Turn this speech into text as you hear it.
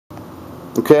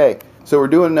Okay, so we're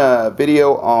doing a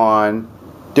video on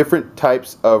different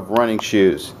types of running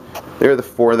shoes. There are the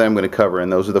four that I'm going to cover, and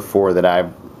those are the four that I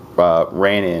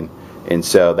ran in, and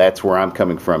so that's where I'm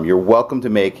coming from. You're welcome to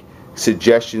make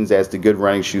suggestions as to good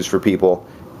running shoes for people,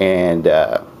 and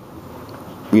on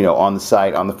the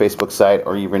site, on the Facebook site,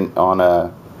 or even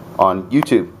on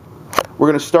YouTube. We're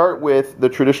going to start with the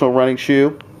traditional running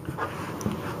shoe.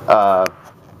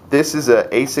 This is a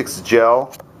Asics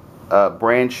Gel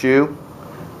brand shoe.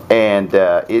 And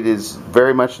it is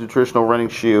very much the traditional running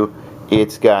shoe.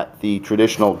 It's got the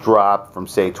traditional drop from,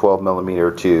 say, 12 millimeter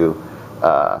to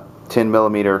 10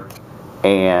 millimeter,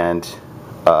 and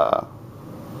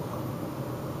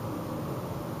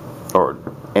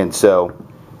so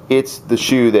it's the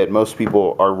shoe that most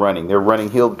people are running. They're running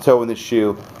heel to toe in the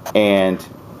shoe, and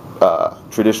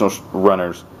traditional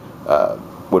runners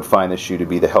would find this shoe to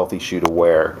be the healthy shoe to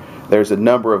wear. There's a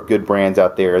number of good brands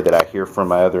out there that I hear from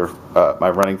my other my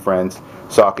running friends,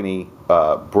 Saucony,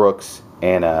 Brooks,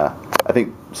 and I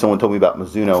think someone told me about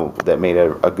Mizuno that made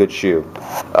a good shoe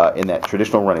in that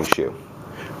traditional running shoe.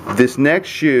 This next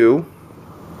shoe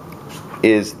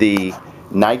is the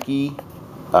Nike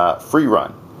Free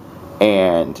Run,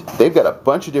 and they've got a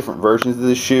bunch of different versions of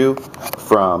this shoe,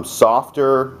 from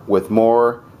softer with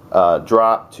more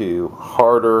drop to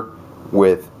harder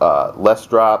with less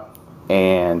drop,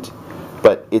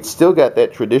 but it's still got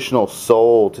that traditional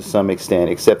sole to some extent,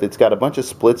 except it's got a bunch of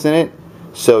splits in it,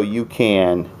 so you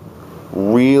can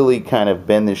really kind of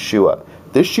bend this shoe up.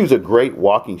 This shoe's a great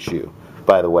walking shoe,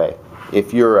 by the way.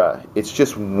 If you're, it's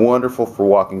just wonderful for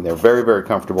walking. They're very, very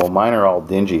comfortable. Mine are all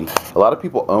dingy. A lot of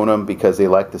people own them because they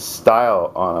like the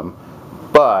style on them,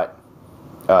 but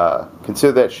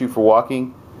consider that shoe for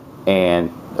walking,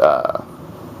 and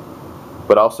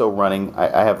but also running.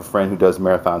 I have a friend who does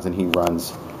marathons, and he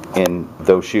runs in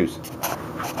those shoes.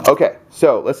 Okay,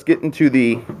 so let's get into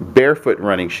the barefoot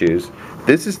running shoes.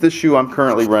 This is the shoe I'm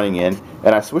currently running in,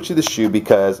 and I switched to this shoe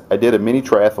because I did a mini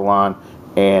triathlon,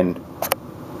 and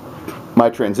my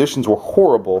transitions were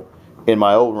horrible in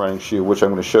my old running shoe, which I'm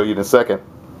going to show you in a second.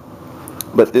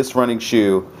 But this running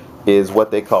shoe is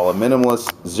what they call a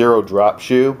minimalist zero drop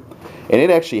shoe, and it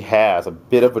actually has a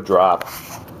bit of a drop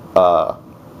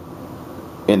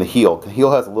in the heel. The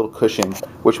heel has a little cushion,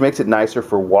 which makes it nicer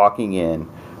for walking in,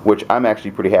 which I'm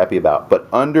actually pretty happy about. But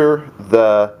under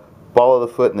the ball of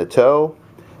the foot and the toe,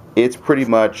 it's pretty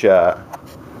much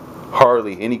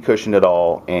hardly any cushion at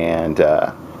all, and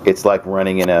it's like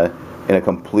running in a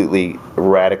completely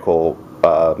radical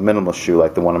minimalist shoe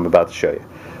like the one I'm about to show you.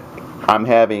 I'm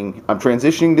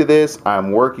transitioning to this.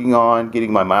 I'm working on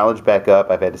getting my mileage back up.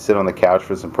 I've had to sit on the couch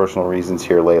for some personal reasons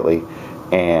here lately,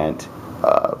 and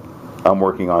I'm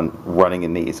working on running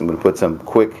in these. I'm going to put some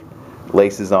quick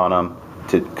laces on them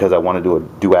because I want to do a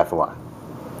duathlon.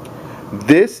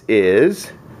 This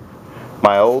is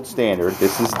my old standard.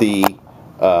 This is the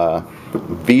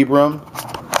Vibram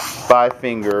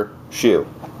 5-finger shoe,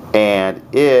 and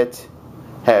it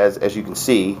has, as you can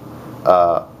see,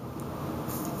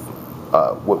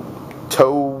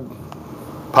 toe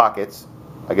pockets,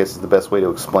 I guess is the best way to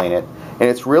explain it. And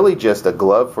it's really just a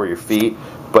glove for your feet,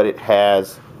 but it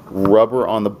has rubber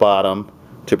on the bottom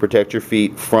to protect your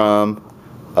feet from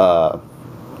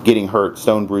getting hurt,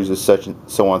 stone bruises, such and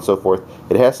so on and so forth.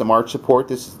 It has some arch support.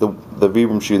 This is the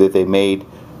Vibram shoe that they made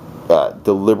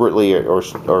deliberately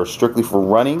or strictly for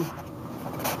running,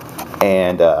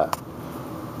 and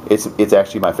it's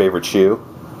actually my favorite shoe,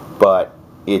 but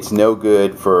it's no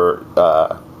good for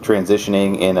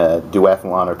transitioning in a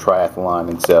duathlon or triathlon,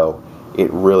 and so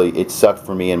it sucked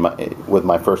for me with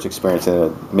my first experience in a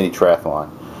mini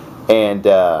triathlon, and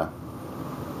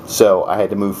so I had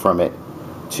to move from it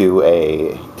to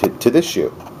this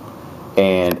shoe,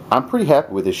 and I'm pretty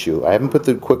happy with this shoe. I haven't put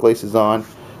the quick laces on,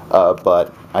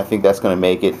 but I think that's going to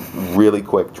make it really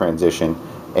quick transition,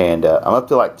 and I'm up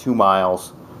to like 2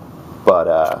 miles,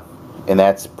 but and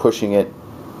that's pushing it.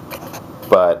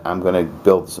 But I'm going to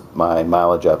build my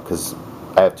mileage up because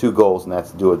I have 2 goals, and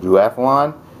that's to do a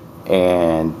duathlon,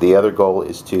 and the other goal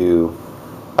is to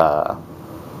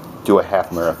do a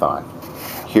half marathon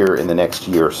here in the next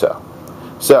year or so.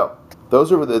 So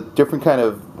those are the different kind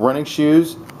of running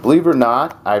shoes. Believe it or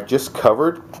not, I've just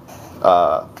covered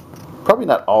probably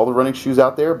not all the running shoes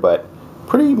out there, but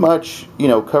pretty much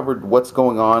covered what's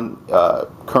going on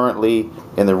currently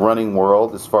in the running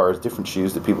world as far as different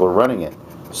shoes that people are running in.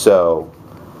 So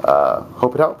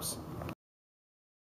hope it helps.